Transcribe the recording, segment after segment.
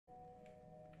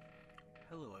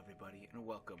Hello everybody and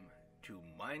welcome to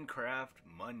Minecraft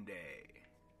Monday.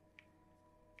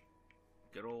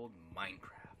 Good old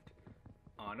Minecraft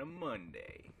on a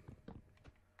Monday.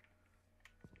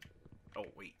 Oh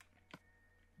wait,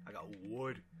 I got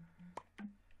wood.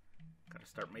 Gotta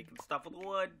start making stuff with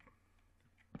wood.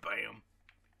 Bam.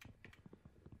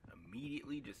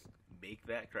 Immediately just make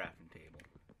that crafting table.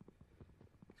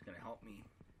 It's gonna help me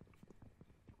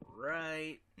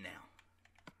right now.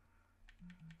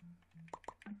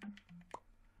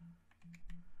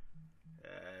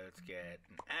 Let's get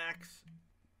an axe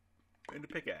and a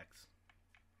pickaxe.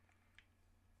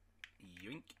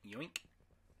 Yoink, yoink.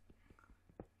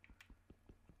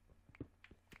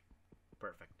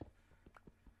 Perfect.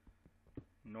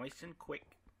 Nice and quick.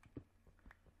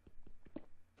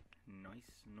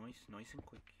 Nice and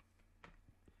quick.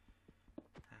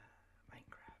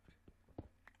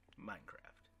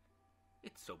 Minecraft.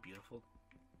 It's so beautiful.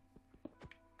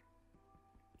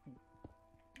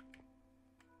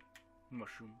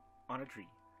 Mushroom on a tree.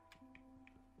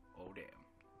 Oh damn.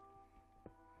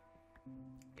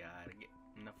 Gotta get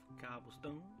enough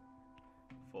cobblestone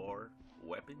for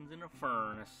weapons in a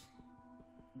furnace.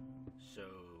 So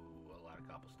a lot of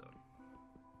cobblestone.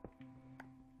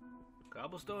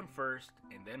 Cobblestone first,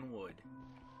 and then wood.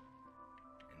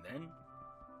 And then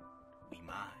we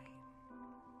mine.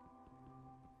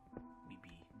 We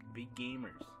be big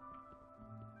gamers.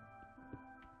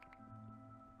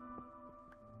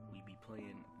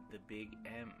 Playing the Big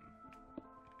M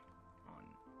on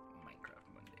Minecraft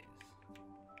Mondays.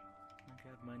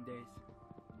 Minecraft Mondays.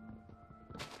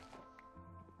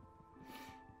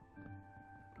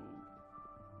 Ooh.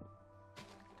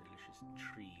 Delicious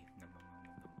tree. Nom, nom, nom,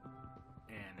 nom, nom.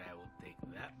 And I will take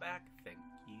that back. Thank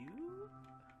you.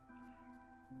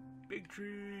 Big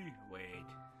tree. Wait.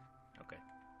 Okay.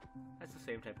 That's the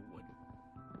same type of wood.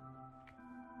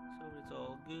 So it's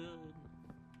all good.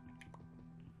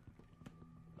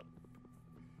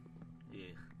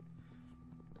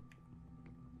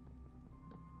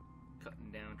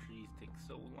 Cutting down trees takes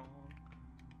so long.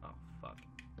 Oh, fuck.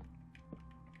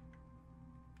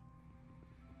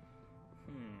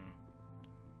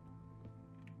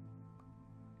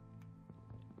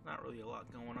 Not really a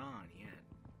lot going on yet.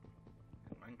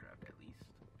 In Minecraft, at least.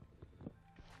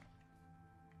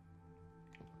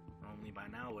 Only by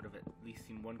now would have at least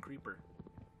seen one creeper.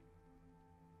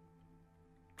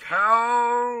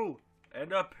 Cow!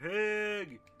 And a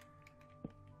pig!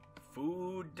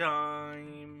 Food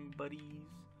time, buddies.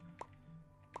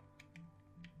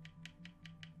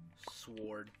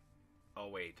 Sword. Oh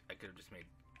wait, I could have just made...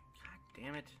 God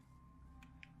damn it.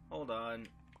 Hold on.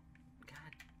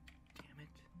 God damn it.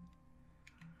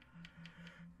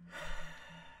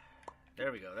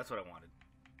 There we go, that's what I wanted.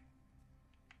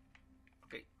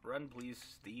 Okay, run please,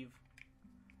 Steve.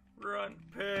 Run,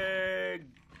 pig!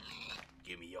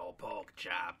 Give me your pork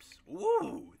chops.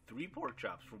 Ooh, 3 pork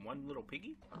chops from one little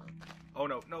piggy? Oh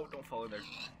no, don't fall in there.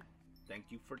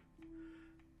 Thank you for...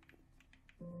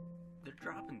 They're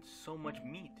dropping so much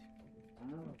meat.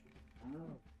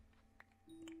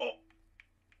 Oh!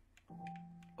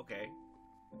 Okay.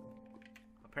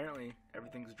 Apparently,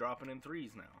 everything's dropping in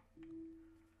 3s now.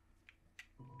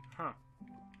 Huh.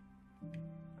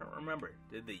 I don't remember.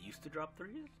 Did they used to drop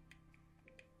 3s?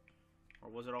 Or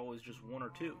was it always just 1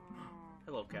 or 2?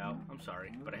 Hello, cow. I'm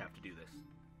sorry, but I have to do this.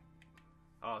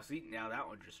 Oh, see? Now that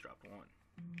one just dropped 1.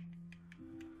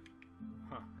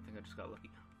 Huh. I think I just got lucky.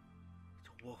 It's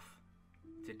a wolf.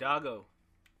 It's a doggo.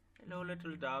 Hello,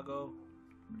 little doggo.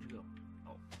 Where'd you go?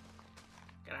 Oh.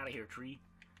 Get out of here, tree.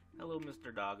 Hello,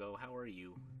 Mr. Doggo. How are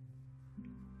you?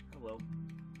 Hello.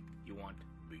 You want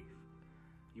beef.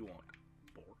 You want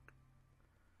pork.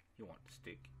 You want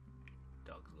stick.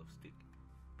 Dogs love stick.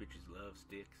 Bitches love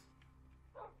sticks.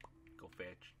 Go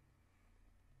fetch.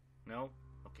 No?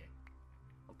 Okay.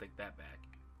 I'll take that back.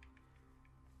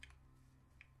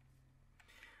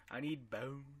 I need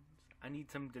bones. I need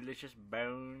some delicious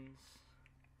bones.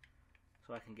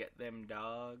 So I can get them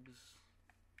dogs.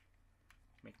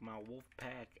 Make my wolf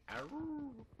pack.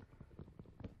 Arroo.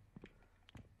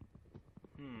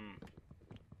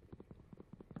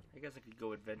 I guess I could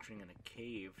go adventuring in a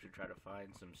cave to try to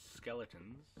find some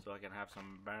skeletons so I can have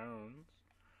some bones.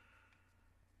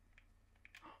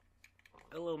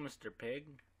 Hello, Mr.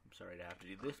 Pig. I'm sorry to have to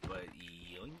do this, but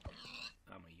yoink.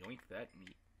 I'm gonna yoink that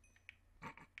meat.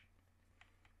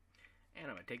 And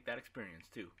I'm gonna take that experience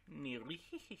too. And that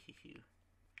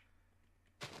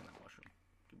mushroom.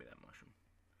 Give me that mushroom.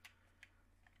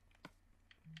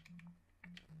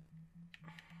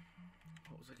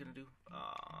 What was I gonna do?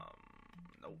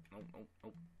 Nope.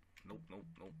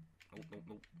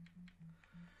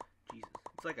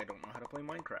 Jesus. It's like I don't know how to play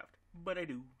Minecraft, but I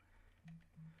do.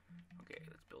 Okay,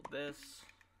 let's build this.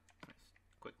 Nice,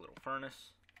 quick little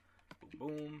furnace.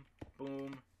 Boom, boom,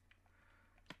 boom.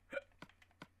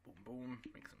 Boom, boom.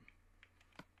 Make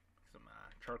some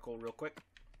charcoal real quick.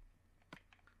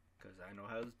 Because I know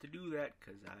how to do that.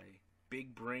 Because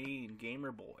big brain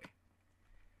gamer boy.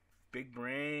 Big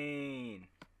brain.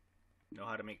 Know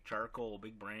how to make charcoal.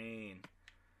 Big brain.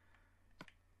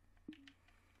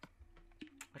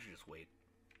 I should just wait.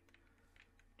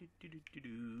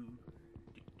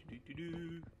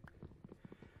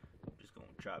 Just gonna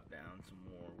chop down some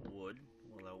more wood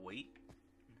while I wait.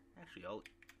 Actually, I'll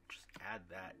just add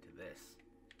that to this.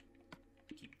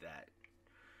 Keep that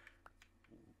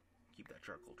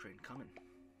charcoal train coming.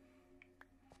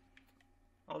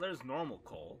 Oh, there's normal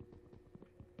coal.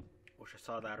 Wish I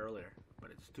saw that earlier, but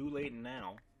it's too late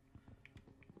now.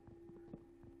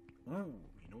 Ooh,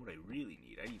 you know what I really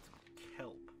need? I need some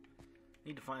kelp. I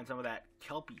need to find some of that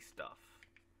kelpy stuff.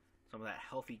 Some of that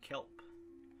healthy kelp.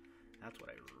 That's what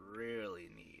I really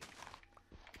need.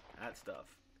 That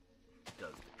stuff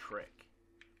does the trick.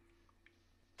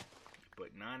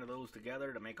 Put 9 of those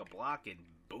together to make a block, and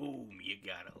boom, you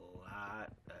got a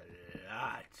lot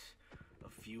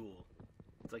of fuel.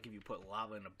 It's like if you put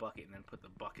lava in a bucket and then put the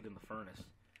bucket in the furnace.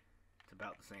 It's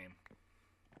about the same.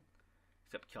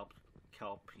 Except kelp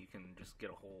you can just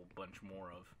get a whole bunch more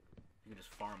of. You can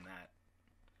just farm that.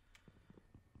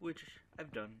 Which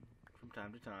I've done from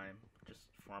time to time. Just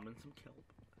farming some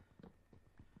kelp.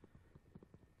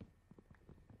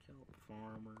 Kelp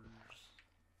farmers.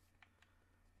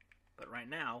 But right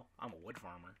now, I'm a wood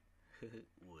farmer.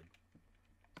 Wood.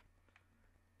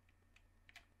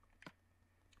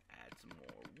 Add some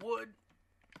more wood.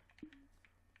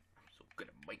 I'm so good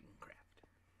at Minecraft.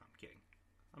 I'm kidding.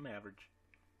 I'm average.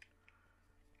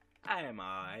 I am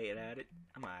alright at it.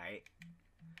 I'm alright.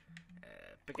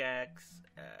 Pickaxe.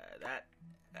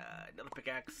 Another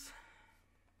pickaxe.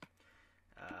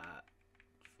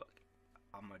 Fuck.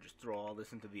 I'm gonna just throw all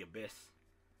this into the abyss.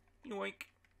 Yoink.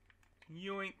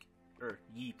 Yoink. Or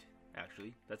yeet,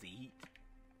 actually. That's a yeet.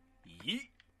 Yeet!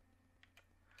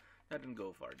 That didn't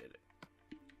go far, did it?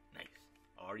 Nice.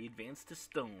 Already advanced to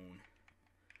stone.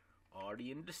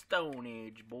 Already in the Stone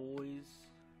Age, boys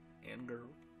and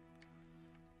girls.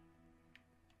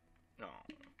 No,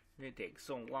 it takes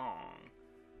so long.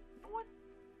 You know what?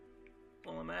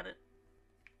 While I'm at it,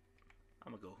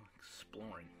 I'm gonna go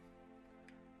exploring.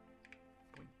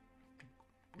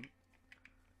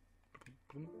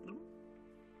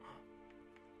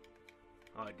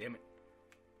 Oh, damn it.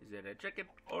 Is it a chicken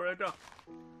or a duck?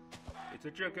 It's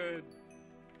a chicken.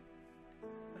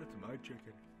 That's my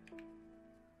chicken.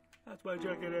 That's my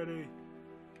chicken, Eddie.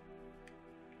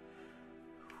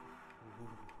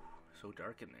 So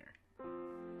dark in there.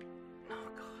 Oh,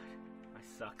 God. I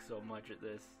suck so much at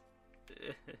this.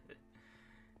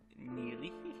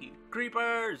 Nearly.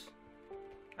 Creepers!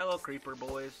 Hello, creeper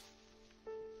boys.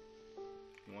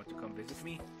 You want to come visit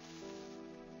me?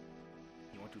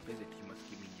 You want to visit, you must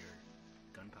give me your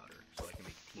gunpowder so I can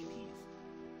make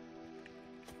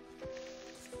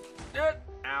TNTs.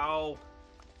 Ow!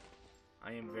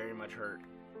 I am very much hurt.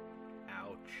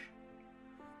 Ouch.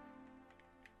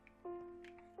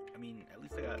 I mean, at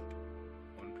least I got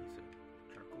one piece of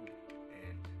charcoal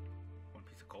and one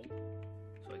piece of coal.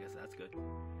 So I guess that's good.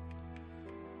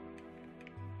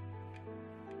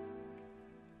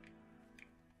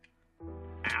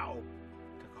 Ow!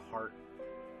 Took a heart.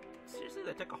 Seriously,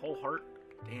 that took a whole heart?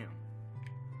 Damn.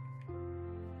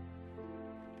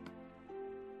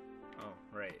 Oh,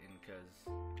 right, and because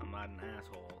I'm not an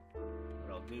asshole,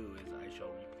 what I'll do is I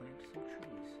shall replant some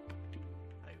trees.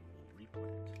 I will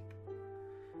replant.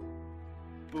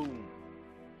 Boom.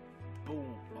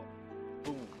 Boom. Oh,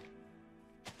 boom.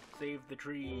 Save the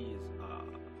trees.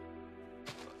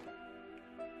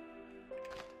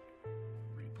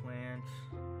 Replant.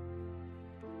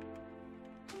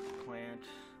 Plant.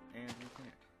 And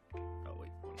replant. Oh,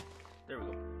 wait. There we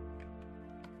go.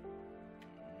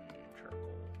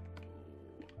 Charcoal.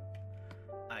 Ooh.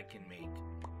 I can make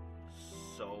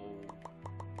so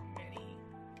many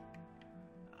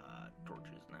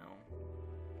torches now.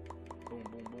 Boom,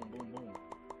 boom, boom, boom, boom.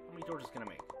 How many torches can I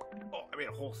make? Oh, I made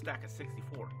a whole stack of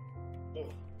 64. Oh.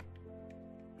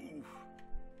 Oof.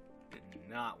 Did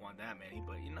not want that many,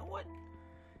 but you know what?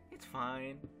 It's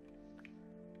fine.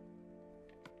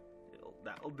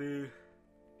 That'll do.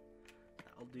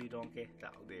 That'll do, donkey.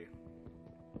 That'll do.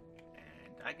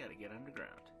 And I gotta get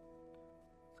underground.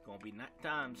 It's gonna be night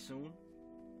time soon.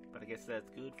 But I guess that's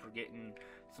good for getting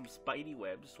some spidey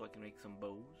webs so I can make some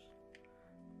bows.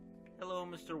 Hello,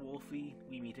 Mr. Wolfie.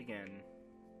 We meet again.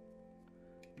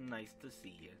 Nice to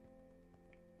see you.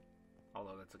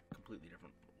 Although that's a completely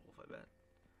different wolf, I bet.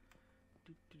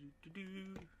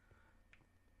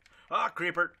 Ah,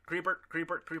 creeper, creeper,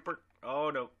 creeper, creeper. Oh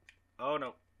no. Oh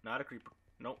no. Not a creeper.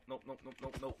 Nope, nope, nope, nope,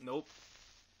 nope, nope, nope.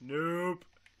 Nope.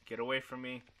 Get away from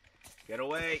me. Get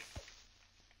away.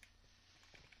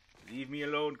 Leave me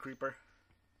alone, creeper.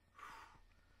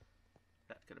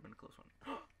 That could have been a close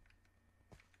one.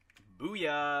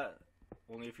 Booyah!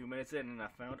 Only a few minutes in and I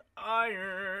found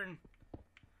iron.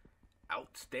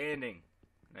 Outstanding.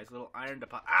 Nice little iron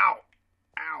deposit. Ow!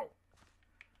 Ow!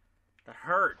 That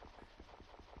hurt.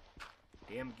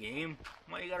 Damn game.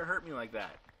 Why you gotta hurt me like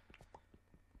that?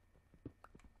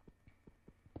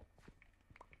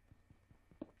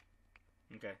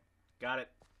 Okay. Got it.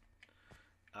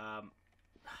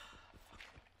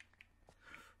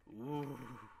 Ooh.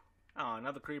 Oh,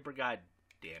 another creeper. God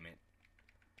damn it.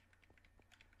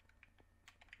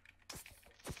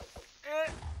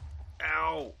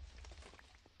 Ow!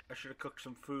 I should have cooked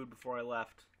some food before I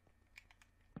left.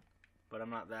 But I'm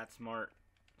not that smart,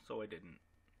 so I didn't.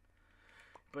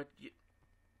 But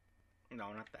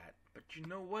no, not that. But you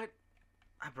know what?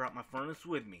 I brought my furnace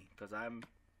with me, because I'm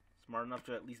smart enough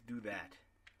to at least do that.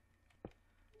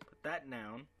 Put that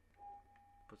down.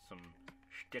 Put some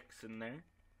sticks in there.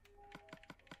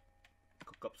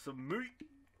 Cook up some meat.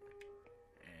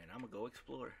 And I'm gonna go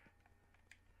explore.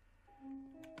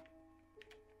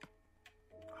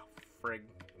 Oh, frig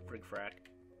frack.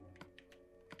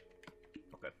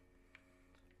 Okay.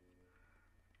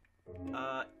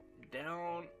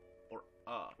 Down or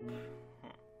up?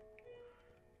 Huh.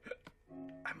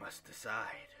 I must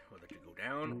decide whether to go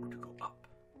down or to go up.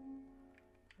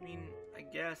 I mean, I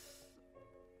guess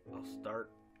I'll start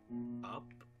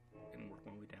up and work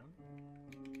my way down.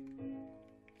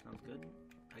 Sounds good,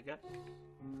 I guess.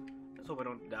 Let's hope I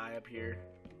don't die up here.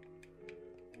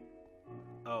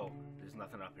 Oh, there's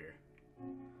nothing up here.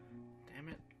 Damn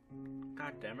it.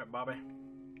 God damn it, Bobby.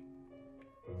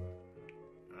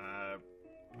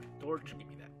 Torch, give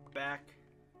me that back.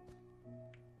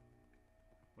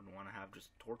 Wouldn't want to have just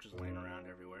torches laying around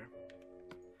everywhere.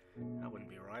 That wouldn't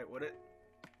be right, would it?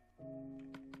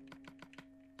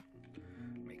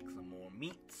 Make some more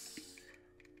meats.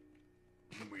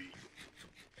 Meat.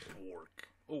 Some pork.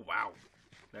 Oh, wow.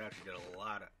 That actually did a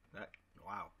lot of that.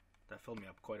 Wow. That filled me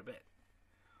up quite a bit.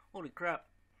 Holy crap.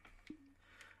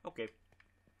 Okay.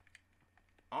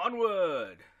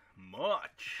 Onward!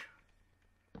 March!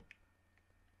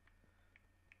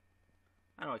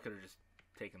 I know I could have just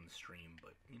taken the stream,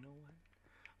 but you know what?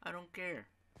 I don't care.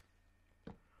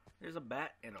 There's a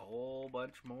bat and a whole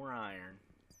bunch more iron.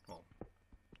 Well,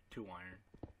 2 iron.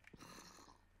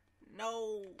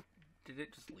 No! Did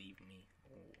it just leave me?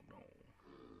 Oh, no.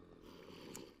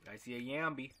 I see a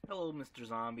Yambi. Hello, Mr.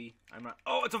 Zombie. I'm not...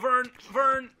 Oh, it's a Vern!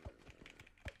 Vern!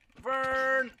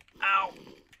 Vern! Ow!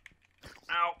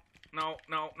 Ow! No,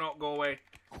 no, no, go away.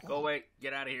 Go away.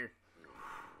 Get out of here.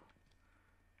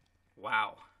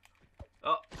 Wow.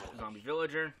 Oh, zombie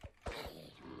villager.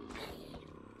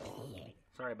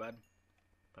 Sorry, bud.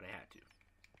 But I had to.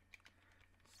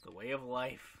 It's the way of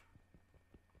life.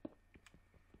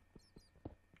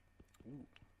 Ooh,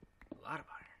 a lot of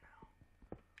iron now.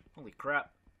 Holy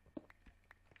crap.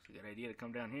 It's a good idea to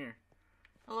come down here.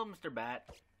 Hello, Mr. Bat.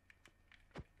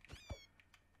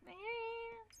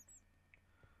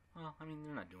 Well, I mean,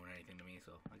 they're not doing anything to me,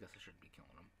 so I guess I should be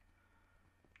killing them.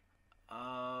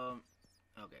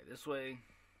 Okay, this way.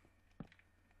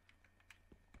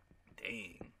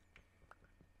 Dang.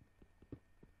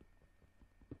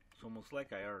 It's almost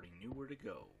like I already knew where to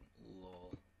go.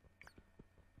 Lol.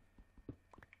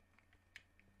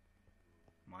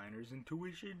 Miner's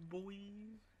intuition,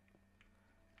 boys.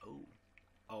 Oh.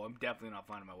 Oh, I'm definitely not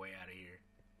finding my way out of here.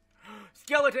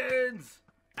 Skeletons!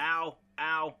 Ow,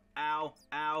 ow, ow,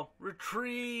 ow.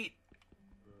 Retreat!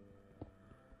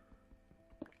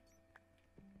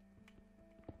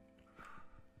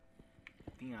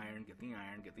 Get the iron, get the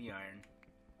iron, get the iron.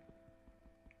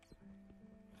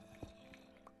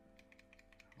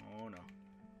 Oh no.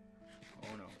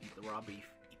 Oh no. Eat the raw beef.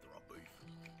 Eat the raw beef.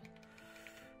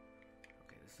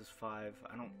 Okay, this is 5.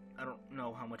 I don't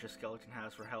know how much a skeleton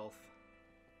has for health.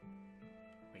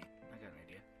 Wait, I got an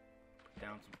idea. Put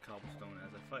down some cobblestone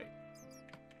as I fight.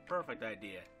 Perfect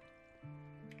idea.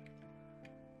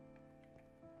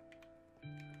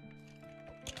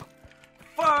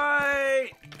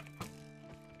 Fight!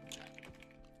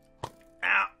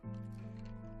 Ow!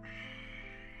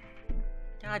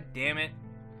 God damn it.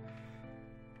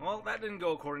 Well, that didn't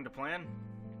go according to plan.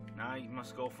 Now you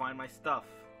must go find my stuff.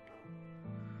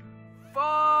 Fuck!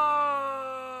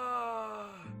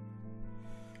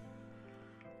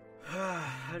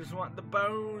 I just want the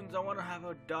bones. I want to have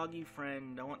a doggy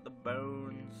friend. I want the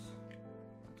bones.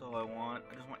 That's all I want.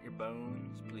 I just want your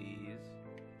bones, please.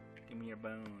 Give me your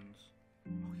bones.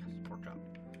 Oh, yes, pork chop.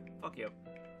 Fuck you.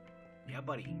 Yeah,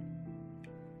 buddy.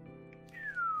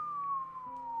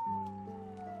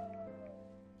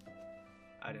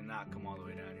 I did not come all the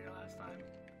way down here last time.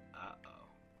 Uh-oh.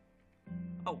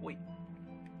 Oh, wait.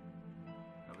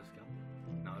 No, let's go.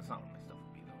 No, that's not what my stuff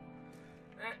would be,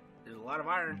 though. There's a lot of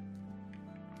iron.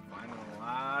 Finding a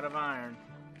lot of iron.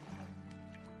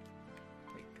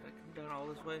 Wait, did I come down all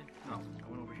this way? No, I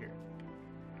went over here.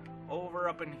 Over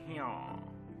up in here.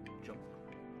 Jump.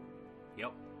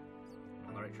 Yep. I'm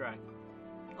on the right track.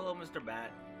 Hello, Mr.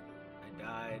 Bat. I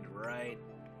died right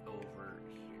over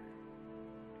here.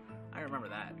 I remember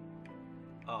that.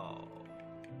 Oh.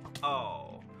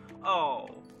 Oh.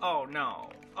 Oh. Oh, no.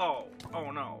 Oh.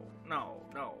 Oh, no. No.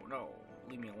 No. No.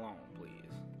 Leave me alone, please.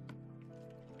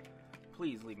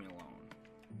 Please leave me alone.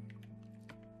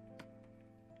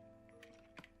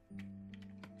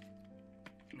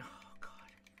 Oh,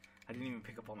 God. I didn't even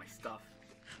pick up all my stuff.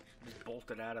 I just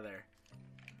bolted out of there.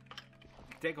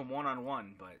 Take them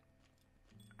one-on-one, but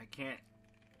I can't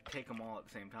take them all at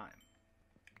the same time.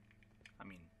 I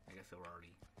mean, I guess they were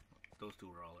already... Those two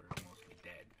were all mostly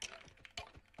dead.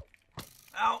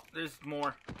 Ow! There's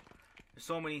more. There's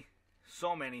so many.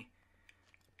 So many.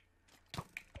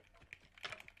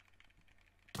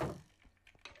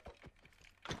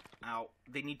 Ow.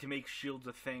 They need to make shields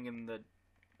a thing in the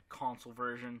console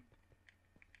version.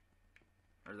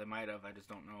 Or they might have, I just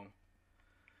don't know.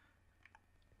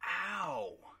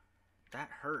 Ow! That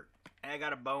hurt. Hey, I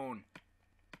got a bone.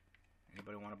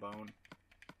 Anybody want a bone?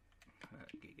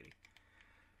 Giggity.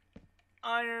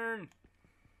 Iron!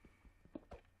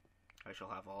 I shall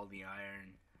have all the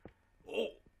iron. Oh!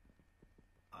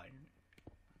 Iron.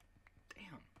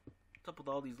 Damn. What's up with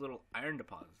all these little iron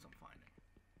deposits I'm finding?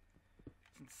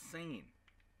 It's insane.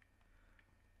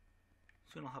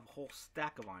 Soon I'll have a whole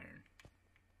stack of iron.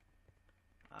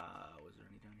 Was there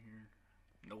any down here?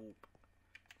 Nope.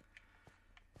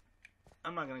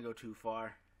 I'm not gonna go too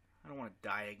far. I don't want to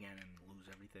die again and lose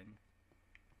everything.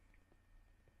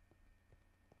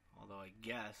 Although I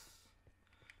guess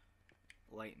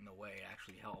lighting the way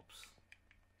actually helps.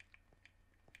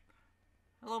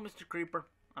 Hello, Mr. Creeper.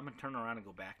 I'm gonna turn around and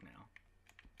go back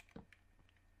now.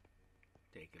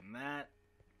 Taking that.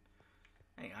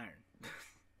 Hey, iron.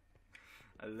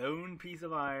 A lone piece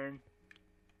of iron.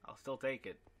 I'll still take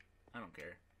it. I don't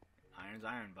care. Iron's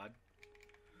iron, bud.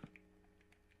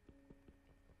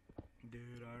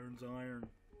 Dude, iron's iron.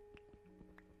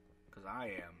 'Cause I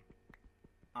am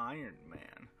Iron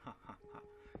Man. Ha ha ha.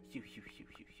 Hew, hew, hew,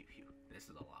 hew, hew, hew. This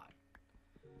is a lot.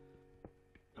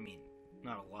 I mean,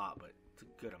 not a lot, but it's a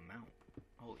good amount.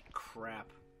 Holy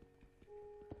crap.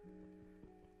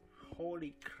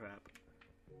 Holy crap.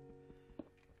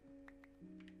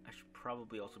 I should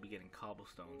probably also be getting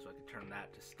cobblestone so I can turn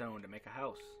that to stone to make a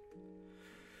house.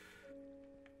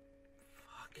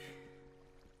 Fuck.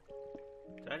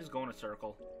 Did I just go in a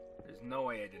circle? There's no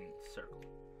way I didn't circle.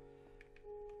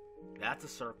 That's a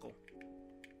circle.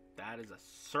 That is a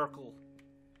circle.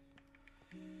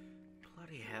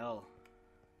 Bloody hell.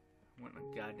 I went in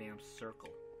a goddamn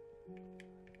circle.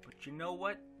 But you know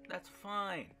what? That's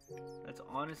fine. That's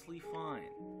honestly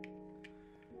fine.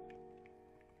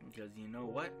 Because you know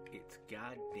what? It's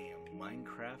goddamn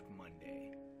Minecraft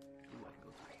Monday. Ooh, I can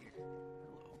go through here.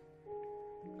 Hello.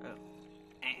 Oh.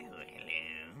 Oh, hello.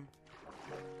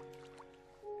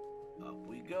 Up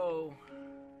we go.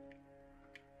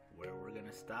 Where we're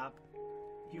gonna stop?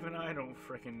 Even I don't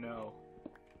frickin' know.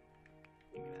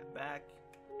 Give me that back,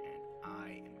 and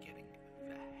I am getting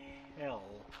the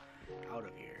hell out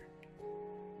of here.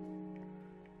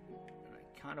 And I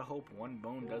kinda hope one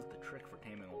bone does the trick for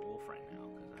taming a wolf right now,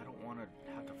 because I don't want to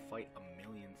have to fight a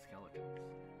million skeletons.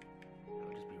 That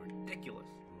would just be ridiculous.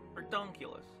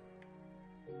 Redonkulous.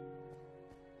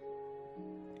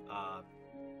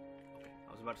 Okay,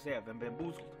 I was about to say I've been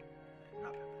bamboozled.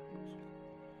 Not been bamboozled.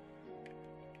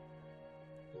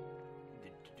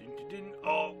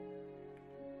 Oh!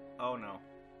 Oh no.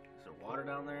 Is there water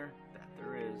down there? That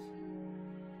there is.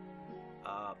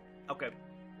 Okay.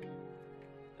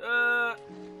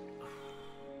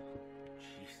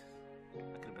 Jesus.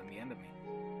 That could have been the end of me.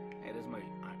 Hey, there's my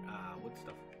wood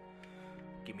stuff.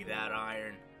 Give me that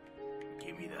iron.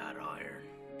 Give me that iron.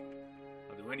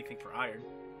 I'll do anything for iron.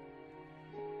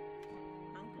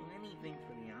 I'll do anything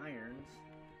for the irons.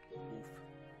 Oof.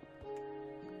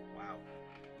 Wow.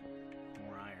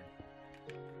 More iron.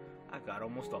 I've got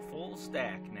almost a full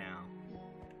stack now.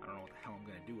 I don't know what the hell I'm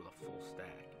gonna do with a full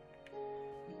stack.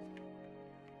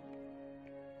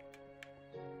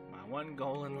 one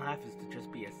goal in life is to just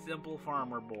be a simple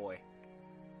farmer boy.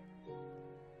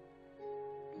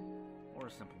 Or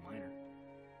a simple miner.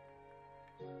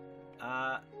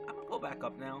 I'm gonna go back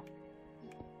up now.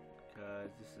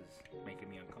 Because this is making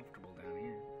me uncomfortable down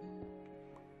here.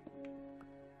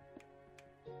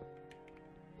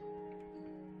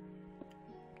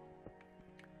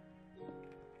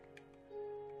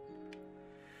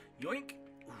 Yoink!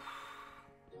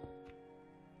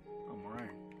 Oh, more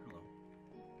iron. Hello.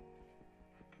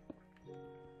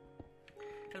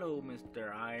 Hello,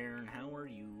 Mr. Iron. How are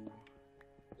you?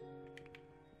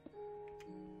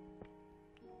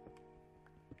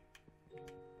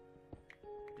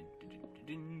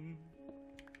 Digging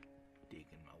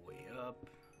my way up.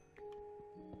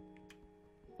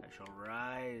 I shall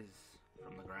rise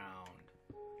from the ground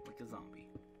like a zombie.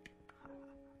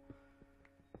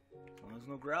 As long as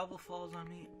no gravel falls on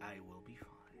me, I will be fine.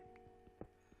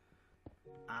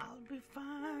 I'll be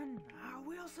fine. I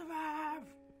will survive.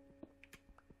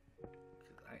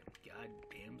 Because I am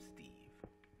goddamn Steve.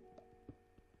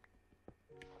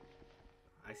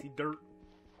 I see dirt.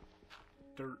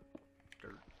 Dirt.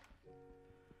 Dirt.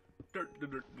 Dirt,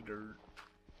 dirt, dirt, dirt.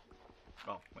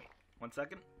 Oh, wait. 1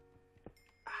 second.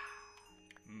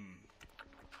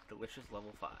 Delicious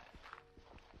level 5.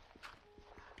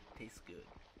 Tastes good.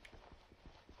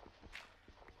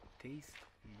 Tastes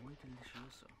muy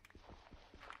delicioso.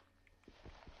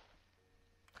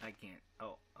 I can't.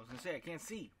 Oh, I was gonna say I can't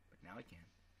see, but now I can.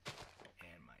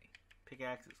 And my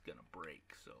pickaxe is gonna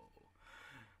break, so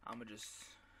I'm gonna just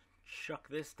chuck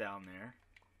this down there.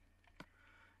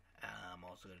 I'm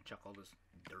also gonna chuck all this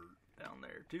dirt down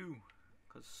there too,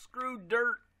 cause screw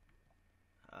dirt.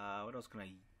 What else can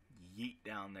I yeet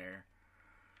down there?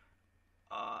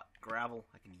 Gravel.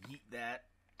 I can yeet that.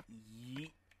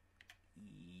 Yeet.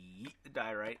 Yeet the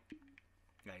diorite.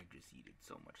 I just yeeted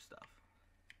so much stuff.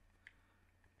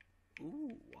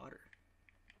 Ooh, water.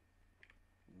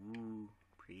 Ooh,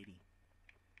 pretty.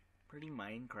 Pretty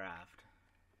Minecraft.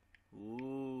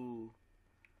 Ooh.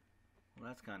 Well,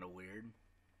 that's kind of weird.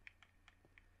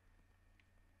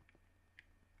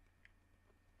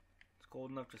 It's cold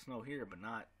enough to snow here, but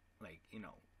not, like, you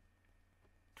know,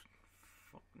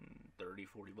 fucking 30,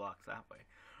 40 blocks that way.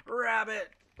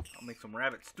 Rabbit! I'll make some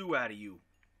rabbit stew out of you.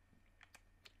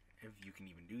 If you can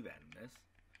even do that in this.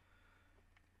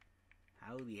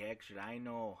 How the heck should I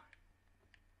know?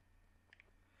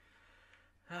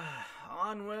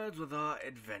 Onwards with our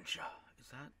adventure. Is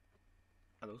that...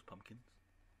 Are those pumpkins?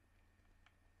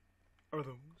 Are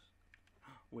those?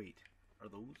 Wait, are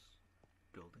those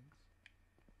buildings?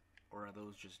 Or are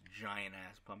those just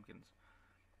giant-ass pumpkins?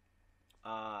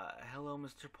 Hello,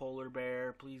 Mr. Polar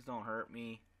Bear. Please don't hurt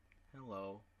me.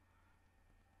 Hello.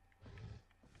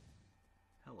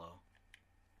 Hello.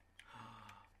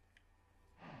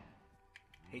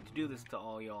 Hate to do this to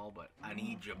all y'all, but I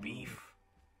need your beef.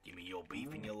 Give me your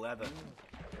beef and your leather.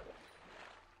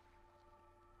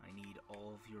 I need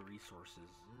all of your resources,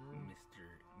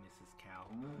 Mrs. Cow.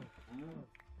 I need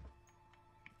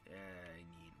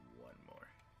one more.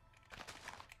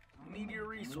 I need your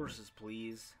resources,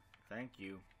 please. Thank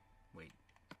you. Wait.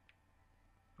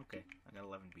 Okay, I got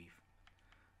 11 beef.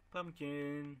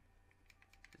 Pumpkin.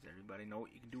 Does everybody know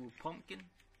what you can do with pumpkin?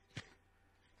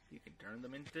 You can turn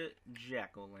them into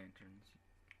jack-o'-lanterns.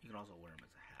 You can also wear them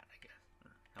as a hat, I guess.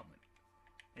 Or helmet.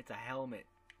 It's a helmet.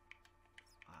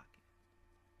 Fuck.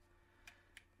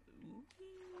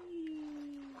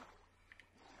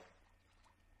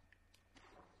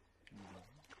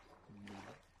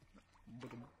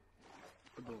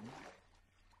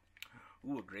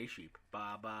 Ooh, a gray sheep.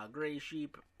 Ba-ba, gray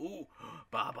sheep. Ooh,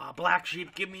 ba-ba, black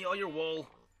sheep. Give me all your wool.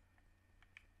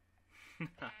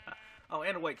 Oh,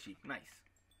 and a white sheep. Nice.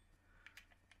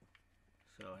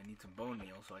 So I need some bone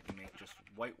meal so I can make just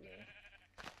white wool.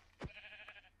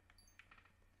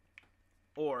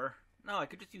 Or, no, I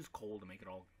could just use coal to make it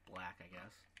all black, I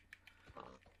guess.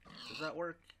 Does that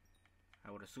work?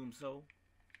 I would assume so.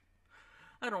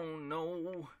 I don't know.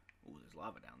 Ooh, there's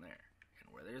lava down there. And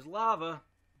where there's lava,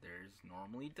 there's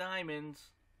normally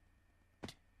diamonds.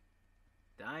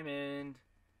 Diamond.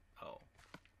 Oh.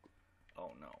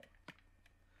 Oh, no.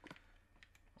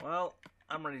 Well,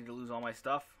 I'm ready to lose all my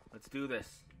stuff. Let's do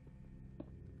this.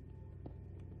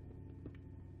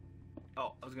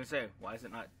 Oh, I was going to say, why is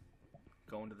it not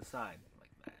going to the side like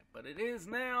that? But it is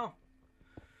now.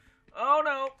 Oh,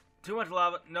 no. Too much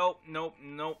lava. Nope, nope,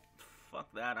 nope.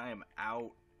 Fuck that. I am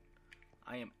out.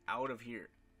 I am out of here.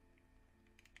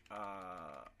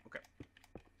 Okay.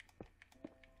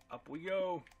 Up we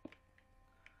go.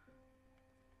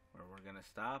 Where we're going to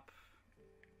stop?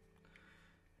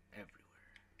 Everywhere.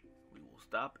 We will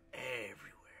stop everywhere.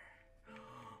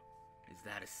 Is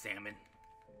that a salmon?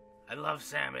 I love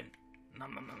salmon.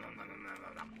 Nom nom nom nom nom nom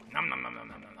nom nom nom nom nom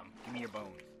nom nom nom. Give me your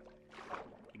bones.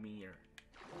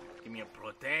 Give me your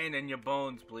protein in your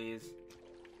bones, please.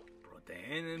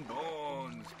 Protein and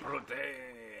bones.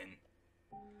 Protein.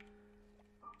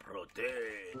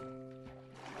 Protein.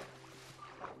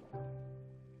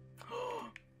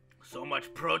 So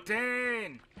much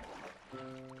protein.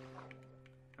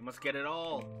 I must get it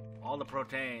all. All the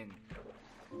protein.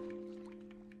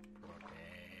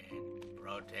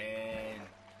 Protein.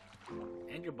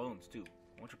 And your bones, too.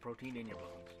 I want your protein in your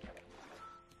bones.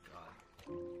 God.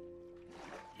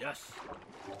 Yes.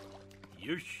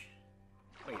 Yeesh.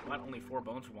 Wait, what? Only 4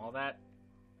 bones from all that?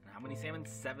 And how many salmon?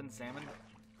 7 salmon?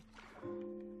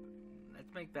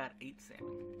 Let's make that 8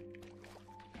 salmon.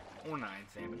 Or 9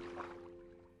 salmon.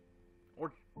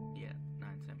 Or, yeah,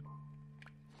 9 salmon.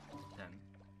 10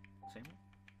 salmon.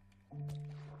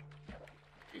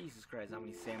 Jesus Christ, how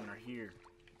many salmon are here?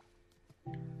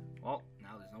 Well,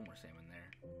 now there's no more salmon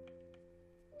there.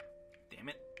 Damn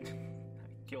it.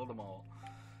 I killed them all.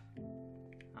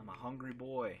 I'm a hungry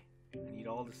boy. I need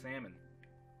all the salmon.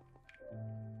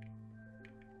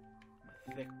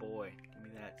 I'm a thick boy. Give me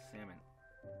that salmon.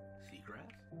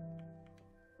 Seagrass?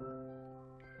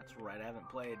 That's right, I haven't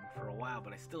played for a while,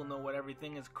 but I still know what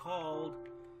everything is called.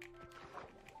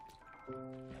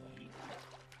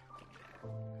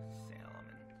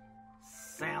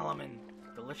 Salmon.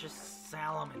 Delicious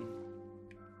salmon.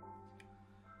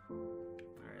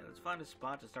 Alright, let's find a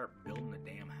spot to start building a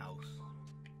damn house.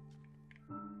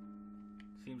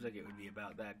 Seems like it would be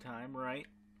about that time, right?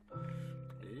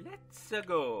 Let's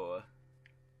go.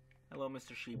 Hello,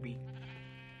 Mr. Sheepy.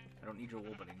 I don't need your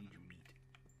wool, but I need your meat.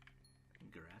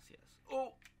 Gracias.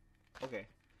 Oh! Okay.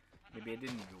 Maybe I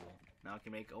didn't need your wool. Now I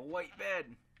can make a white bed.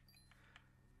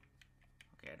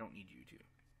 Okay, I don't need you to.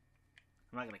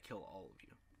 I'm not gonna kill all of you.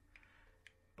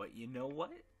 But you know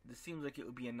what? This seems like it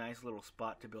would be a nice little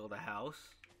spot to build a house.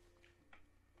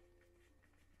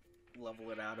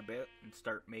 Level it out a bit and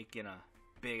start making a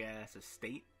big ass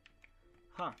estate.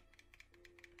 Huh.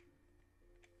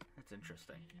 That's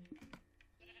interesting.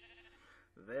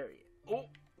 Very. Oh!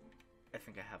 I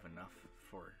think I have enough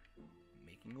for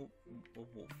making a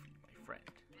wolfie, my friend.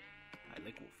 I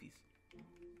like wolfies.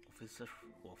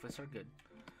 Wolfies are good.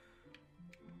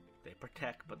 They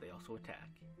protect, but they also attack.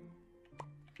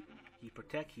 He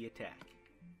protect, he attack.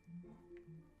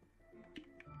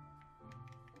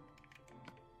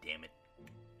 Damn it.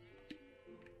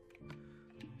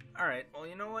 Alright, well,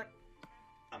 you know what?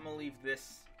 I'm gonna leave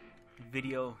this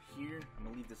video here. I'm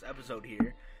gonna leave this episode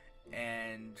here.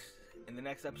 And in the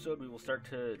next episode, we will start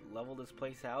to level this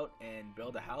place out and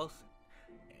build a house.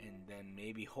 And then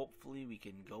maybe, hopefully, we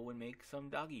can go and make some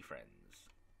doggy friends.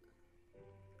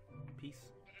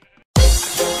 Peace.